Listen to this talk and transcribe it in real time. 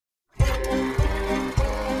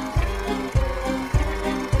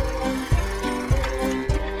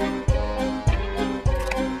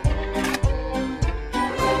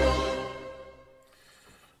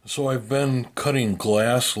So I've been cutting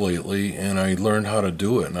glass lately, and I learned how to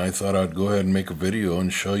do it, and I thought I'd go ahead and make a video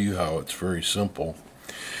and show you how. It's very simple.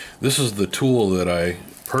 This is the tool that I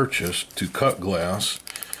purchased to cut glass.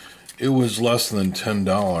 It was less than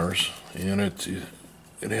 $10, and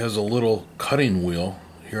it has a little cutting wheel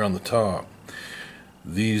here on the top.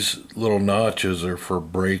 These little notches are for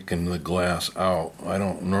breaking the glass out. I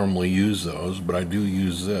don't normally use those, but I do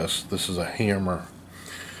use this. This is a hammer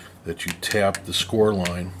that you tap the score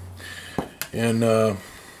line. And let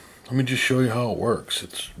me just show you how it works.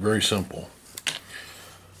 It's very simple.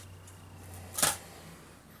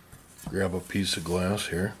 Grab a piece of glass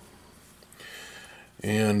here.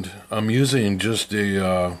 And I'm using just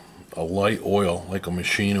a light oil, like a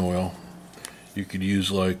machine oil. You could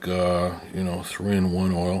use like,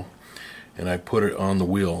 3-in-1 oil. And I put it on the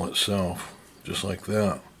wheel itself, just like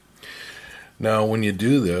that. Now when you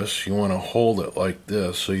do this, you want to hold it like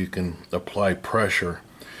this so you can apply pressure.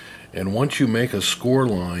 And once you make a score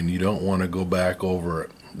line, you don't want to go back over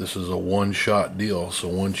it. This is a one-shot deal, so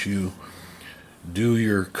once you do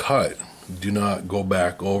your cut, do not go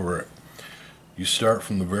back over it. You start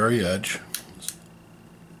from the very edge,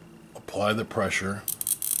 apply the pressure,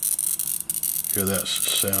 hear that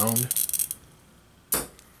sound,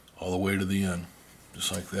 all the way to the end,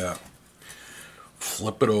 just like that.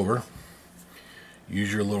 Flip it over.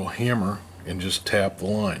 Use your little hammer and just tap the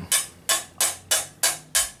line.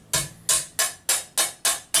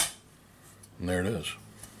 And there it is.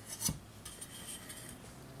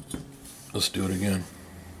 Let's do it again.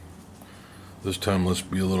 This time let's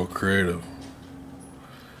be a little creative.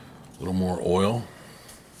 A little more oil.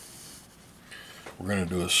 We're going to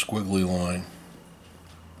do a squiggly line.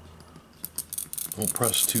 Don't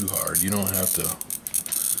press too hard. You don't have to,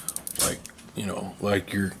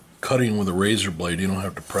 like you're cutting with a razor blade, you don't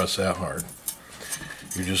have to press that hard.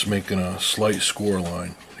 You're just making a slight score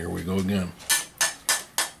line. Here we go again.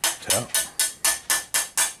 Tap.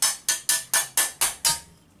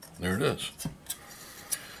 There it is.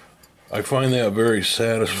 I find that very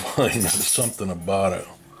satisfying. There's something about it.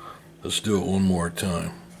 Let's do it one more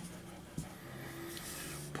time.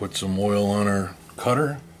 Put some oil on our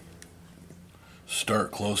cutter.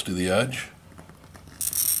 Start close to the edge.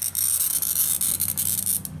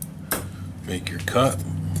 Make your cut,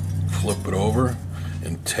 flip it over,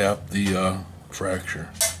 and tap the fracture.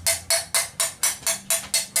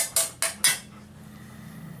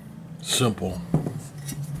 Simple.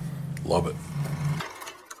 Love it.